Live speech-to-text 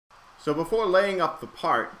So before laying up the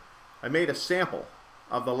part, I made a sample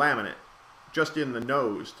of the laminate just in the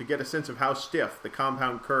nose to get a sense of how stiff the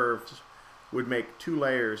compound curves would make 2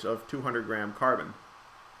 layers of 200-gram carbon.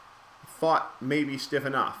 I thought maybe stiff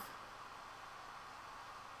enough.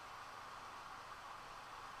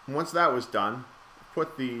 And once that was done, I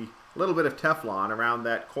put the little bit of Teflon around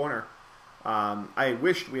that corner. I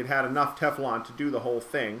wished we had had enough Teflon to do the whole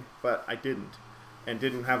thing, but I didn't, and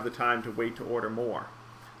didn't have the time to wait to order more.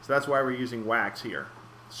 So that's why we're using wax here.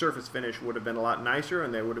 Surface finish would have been a lot nicer,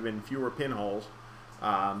 and there would have been fewer pinholes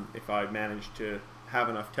if I managed to have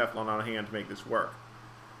enough Teflon on hand to make this work.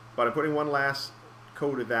 But I'm putting one last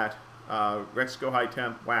coat of that Rexco High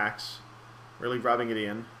Temp wax, really rubbing it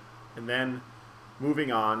in, and then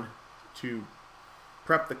moving on to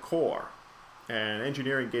prep the core. And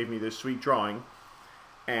engineering gave me this sweet drawing,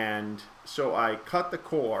 and so I cut the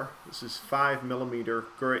core. This is 5mm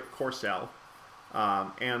Gurit Corecell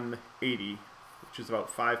M80, which is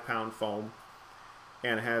about 5-pound foam,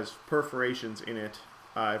 and it has perforations in it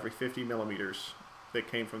every 50 millimeters that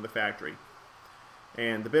came from the factory.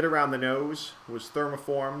 And the bit around the nose was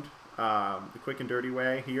thermoformed the quick and dirty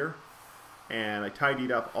way here, and I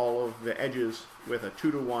tidied up all of the edges with a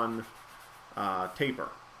 2-to-1 taper.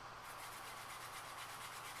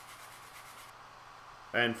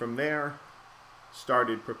 And from there,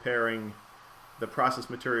 started preparing the process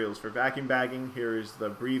materials for vacuum bagging. Here is the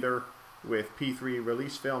breather with P3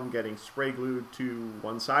 release film getting spray glued to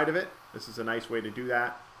one side of it. This is a nice way to do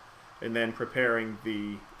that. And then preparing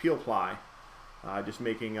the peel ply, just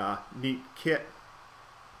making a neat kit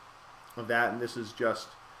of that. And this is just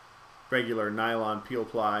regular nylon peel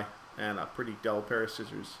ply and a pretty dull pair of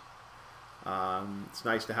scissors. It's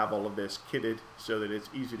nice to have all of this kitted so that it's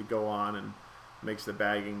easy to go on and makes the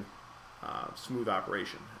bagging smooth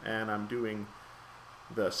operation. And I'm doing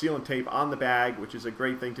the sealant tape on the bag, which is a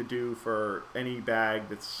great thing to do for any bag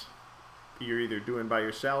that's you're either doing by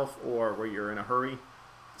yourself or where you're in a hurry.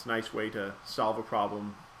 It's a nice way to solve a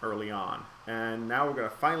problem early on. And now we're going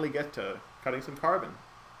to finally get to cutting some carbon.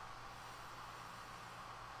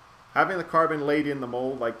 Having the carbon laid in the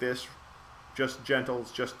mold like this, just gentle,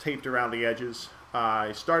 it's just taped around the edges.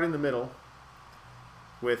 I start in the middle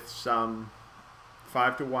with some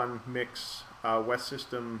 5-to-1 mix West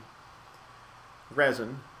System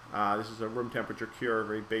resin. This is a room temperature cure,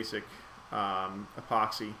 very basic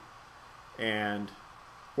epoxy, and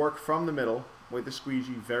work from the middle with the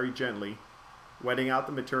squeegee very gently, wetting out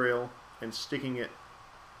the material and sticking it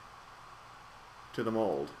to the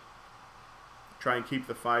mold. Try and keep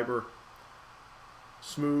the fiber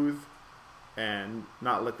smooth and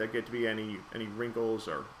not let there get to be any wrinkles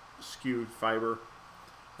or skewed fiber.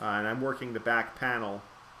 And I'm working the back panel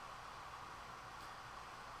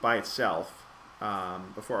by itself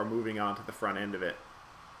before moving on to the front end of it.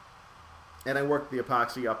 And I work the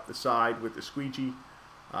epoxy up the side with the squeegee,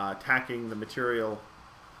 tacking the material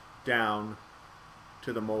down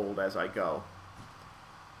to the mold as I go.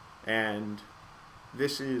 And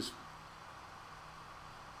this is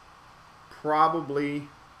probably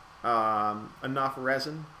enough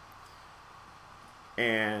resin,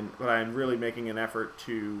 but I'm really making an effort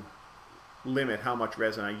to limit how much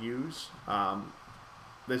resin I use.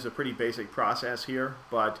 There's a pretty basic process here,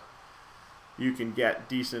 but you can get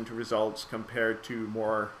decent results compared to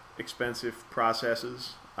more expensive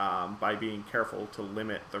processes by being careful to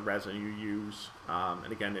limit the resin you use.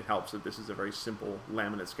 And again, it helps that this is a very simple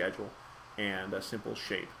laminate schedule and a simple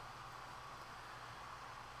shape.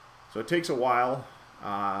 So it takes a while.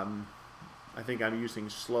 I think I'm using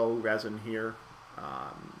slow resin here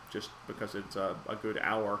just because it's a good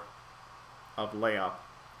hour of layup.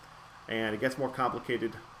 And it gets more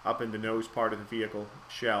complicated up in the nose part of the vehicle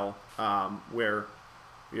shell where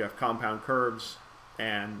you have compound curves,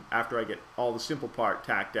 and after I get all the simple part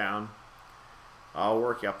tacked down, I'll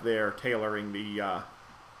work up there tailoring the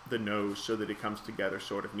nose so that it comes together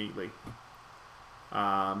sort of neatly.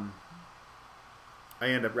 I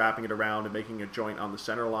end up wrapping it around and making a joint on the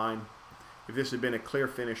center line. If this had been a clear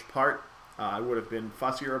finished part, I would have been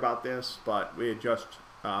fussier about this, but we had just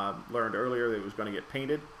learned earlier that it was going to get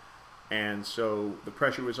painted, and so the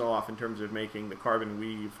pressure was off in terms of making the carbon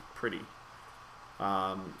weave pretty.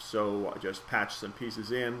 So I just patched some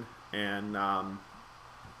pieces in and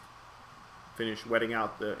finished wetting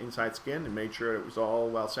out the inside skin and made sure it was all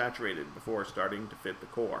well saturated before starting to fit the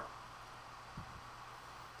core.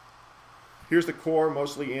 Here's the core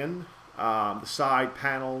mostly in. The side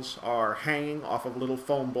panels are hanging off of little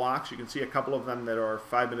foam blocks. You can see a couple of them that are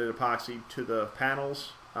 5-minute epoxy to the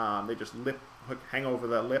panels. They just hang over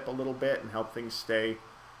the lip a little bit and help things stay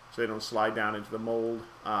so they don't slide down into the mold.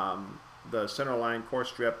 The center line core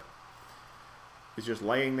strip is just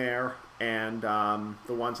laying there, and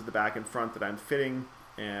the ones at the back and front that I'm fitting,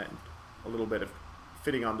 and a little bit of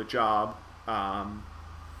fitting on the job.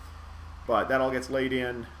 But that all gets laid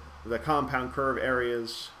in. The compound curve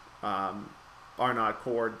areas are not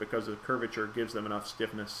cored because the curvature gives them enough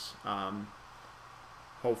stiffness,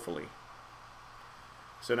 hopefully.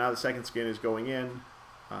 So now the second skin is going in,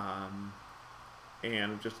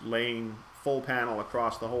 and just laying full panel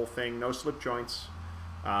across the whole thing, no slip joints.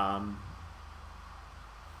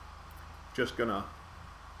 Just gonna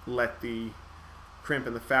let the crimp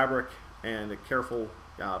in the fabric and a careful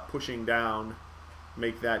pushing down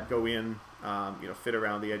make that go in, fit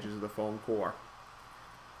around the edges of the foam core.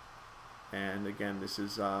 And again, this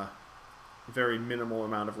is a very minimal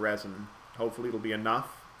amount of resin. Hopefully it'll be enough,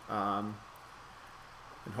 and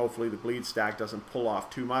hopefully the bleed stack doesn't pull off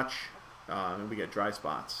too much and we get dry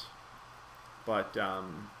spots. But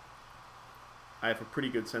I have a pretty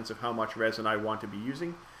good sense of how much resin I want to be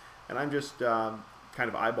using, and I'm just kind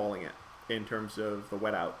of eyeballing it in terms of the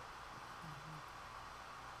wet out.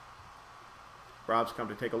 Rob's come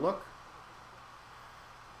to take a look,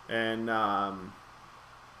 and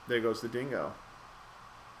there goes the dingo.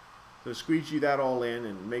 So squeegee that all in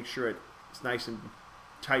and make sure it's nice and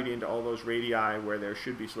tight into all those radii where there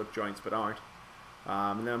should be slip joints but aren't.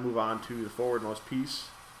 And then I'll move on to the forwardmost piece,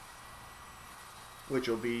 which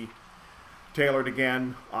will be tailored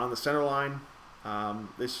again on the center line.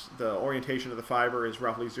 The orientation of the fiber is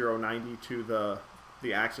roughly 0.90 to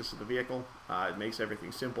the axis of the vehicle. It makes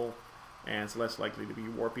everything simple, and it's less likely to be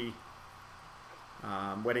warpy.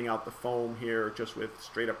 Wetting out the foam here just with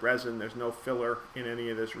straight up resin. There's no filler in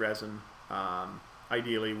any of this resin.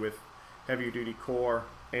 Ideally with heavier duty core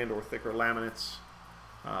and or thicker laminates.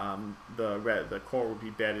 The core would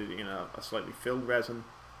be bedded in a slightly filled resin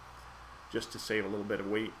just to save a little bit of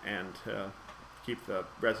weight and keep the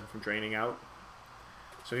resin from draining out.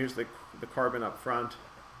 So here's the carbon up front.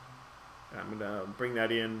 I'm going to bring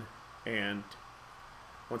that in, and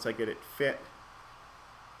once I get it fit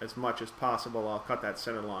as much as possible, I'll cut that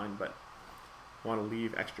center line, but I want to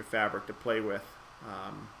leave extra fabric to play with,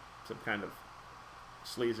 some kind of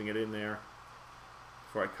sleazing it in there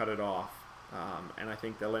before I cut it off. And I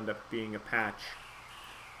think they'll end up being a patch.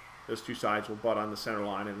 Those two sides will butt on the center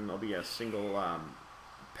line, and then there'll be a single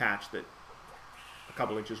patch that a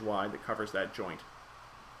couple inches wide that covers that joint.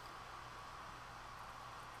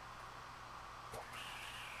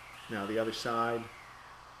 Now the other side,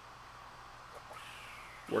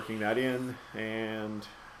 working that in, and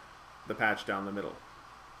the patch down the middle.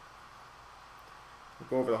 We'll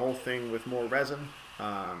go over the whole thing with more resin,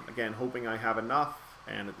 again hoping I have enough,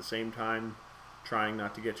 and at the same time trying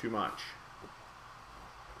not to get too much.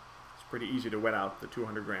 It's pretty easy to wet out the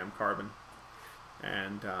 200-gram carbon,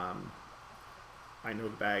 and I know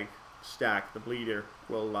the bag stack, the bleeder,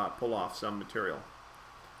 will pull off some material.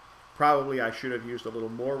 Probably I should have used a little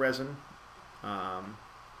more resin,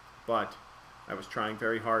 but I was trying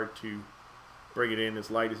very hard to bring it in as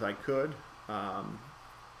light as I could,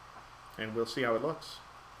 and we'll see how it looks.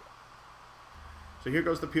 So here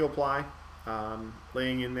goes the peel ply,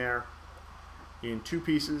 laying in there in two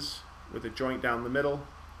pieces with a joint down the middle.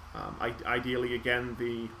 Ideally, again,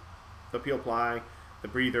 the peel ply, the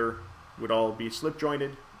breather would all be slip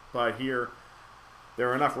jointed, but here there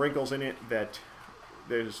are enough wrinkles in it that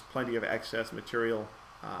there's plenty of excess material,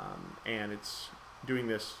 and it's doing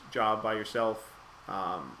this job by yourself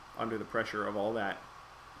under the pressure of all that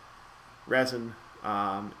resin.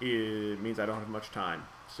 It means I don't have much time,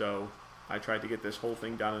 so I tried to get this whole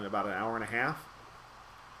thing done in about an hour and a half,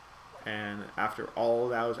 and after all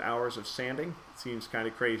those hours of sanding, it seems kind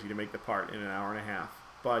of crazy to make the part in an hour and a half.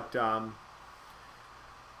 But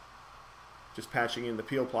just patching in the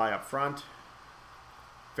peel ply up front,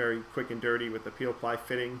 very quick and dirty with the peel ply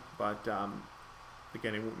fitting, but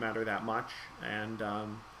again, it won't matter that much, and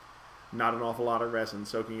not an awful lot of resin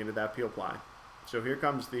soaking into that peel ply. So here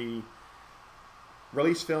comes the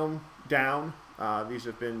release film down. These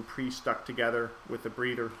have been pre-stuck together with the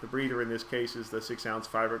breather. The breather in this case is the 6-ounce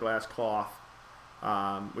fiberglass cloth,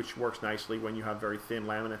 which works nicely when you have very thin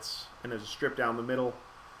laminates. And there's a strip down the middle.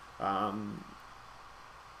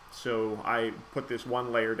 So I put this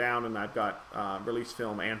one layer down, and I've got release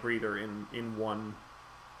film and breather in one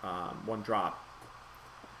drop.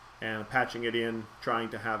 And patching it in, trying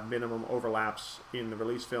to have minimum overlaps in the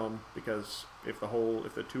release film, because if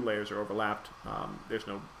the two layers are overlapped, there's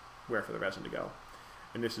nowhere for the resin to go.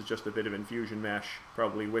 And this is just a bit of infusion mesh,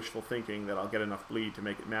 probably wishful thinking that I'll get enough bleed to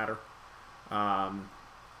make it matter. But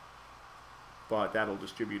that'll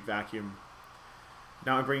distribute vacuum.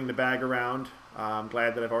 Now I'm bringing the bag around. I'm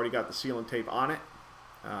glad that I've already got the sealant tape on it.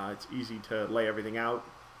 It's easy to lay everything out.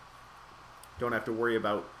 Don't have to worry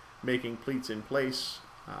about making pleats in place.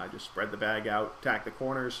 Just spread the bag out, tack the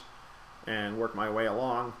corners, and work my way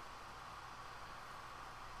along.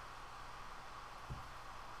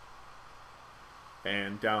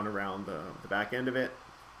 And down around the back end of it.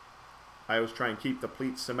 I always try and keep the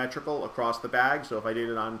pleats symmetrical across the bag, so if I did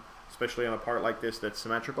it on, especially on a part like this that's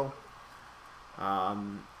symmetrical,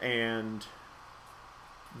 and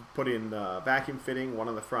put in the vacuum fitting, one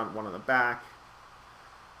on the front, one on the back,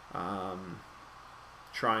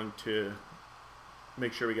 trying to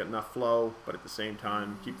make sure we get enough flow, but at the same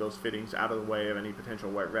time keep those fittings out of the way of any potential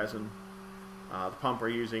wet resin. The pump we're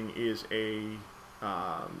using is a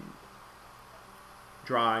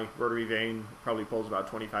dry rotary vane, probably pulls about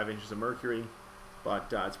 25 inches of mercury,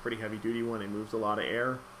 but it's a pretty heavy duty one. It moves a lot of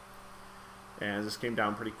air, and this came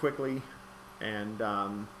down pretty quickly, and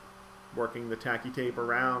working the tacky tape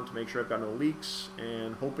around to make sure I've got no leaks,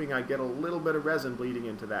 and hoping I get a little bit of resin bleeding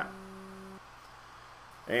into that.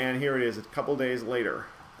 And here it is a couple days later,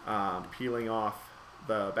 peeling off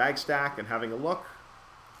the bag stack and having a look.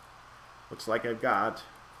 Looks like I've got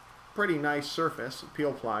pretty nice surface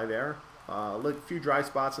peel ply there. A few dry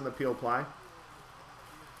spots in the peel ply,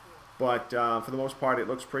 but for the most part it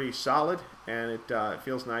looks pretty solid, and it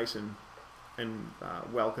feels nice and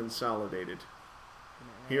well consolidated.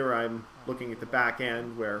 Here I'm looking at the back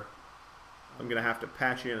end where I'm going to have to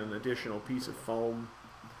patch in an additional piece of foam,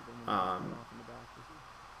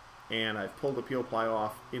 and I've pulled the peel ply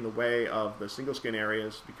off in the way of the single skin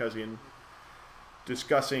areas, because in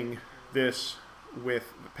discussing this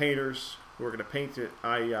with the painters who are going to paint it,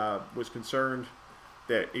 I was concerned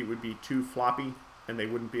that it would be too floppy and they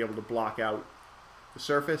wouldn't be able to block out the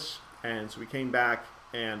surface, and so we came back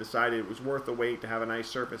and decided it was worth the wait to have a nice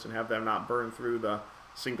surface and have them not burn through the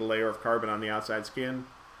single layer of carbon on the outside skin,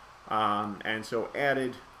 and so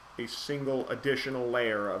added a single additional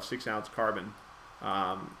layer of 6-ounce carbon,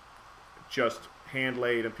 just hand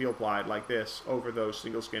laid and peel plied like this over those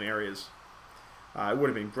single skin areas. It would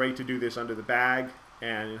have been great to do this under the bag,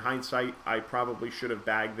 and in hindsight I probably should have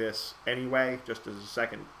bagged this anyway, just as a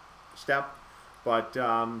second step, but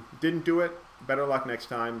didn't do it. Better luck next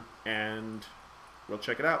time, and we'll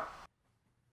check it out.